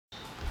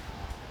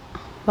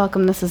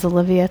Welcome, this is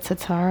Olivia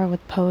Tatara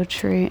with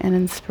Poetry and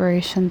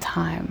Inspiration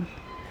Time.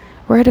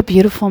 We're at a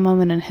beautiful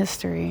moment in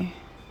history.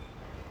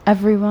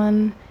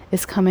 Everyone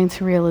is coming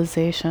to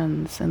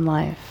realizations in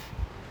life.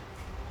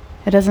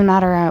 It doesn't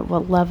matter at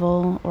what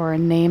level or a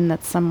name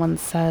that someone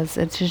says,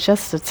 it's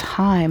just a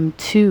time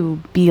to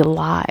be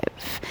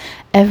alive.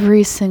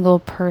 Every single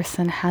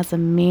person has a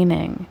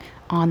meaning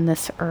on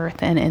this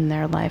earth and in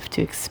their life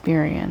to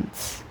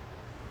experience.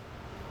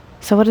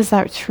 So what does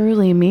that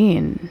truly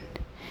mean?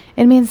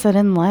 It means that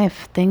in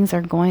life, things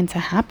are going to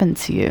happen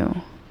to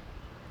you.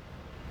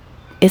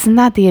 Isn't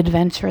that the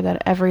adventure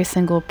that every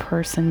single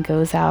person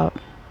goes out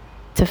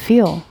to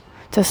feel,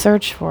 to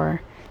search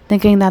for,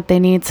 thinking that they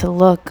need to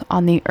look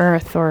on the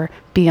earth or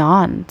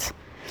beyond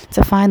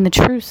to find the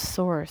true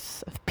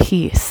source of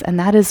peace, and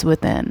that is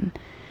within.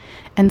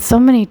 And so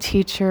many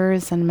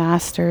teachers and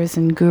masters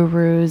and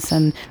gurus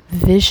and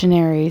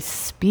visionaries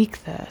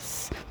speak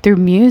this through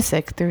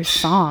music, through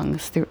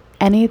songs, through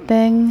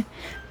anything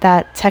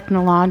that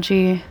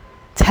technology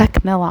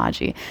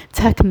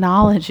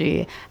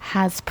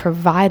has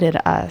provided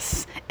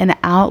us an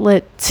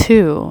outlet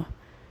to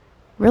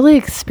really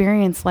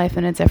experience life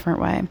in a different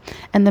way.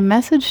 And the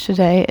message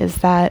today is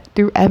that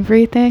through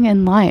everything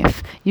in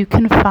life, you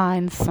can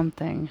find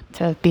something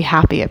to be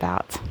happy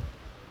about,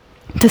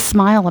 to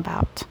smile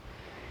about,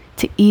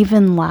 to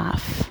even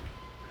laugh.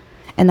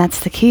 And that's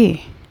the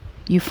key.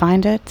 You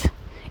find it,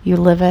 you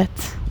live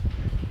it,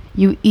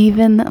 you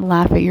even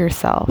laugh at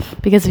yourself.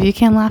 Because if you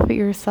can't laugh at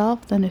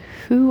yourself, then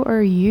who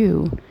are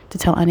you to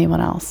tell anyone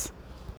else?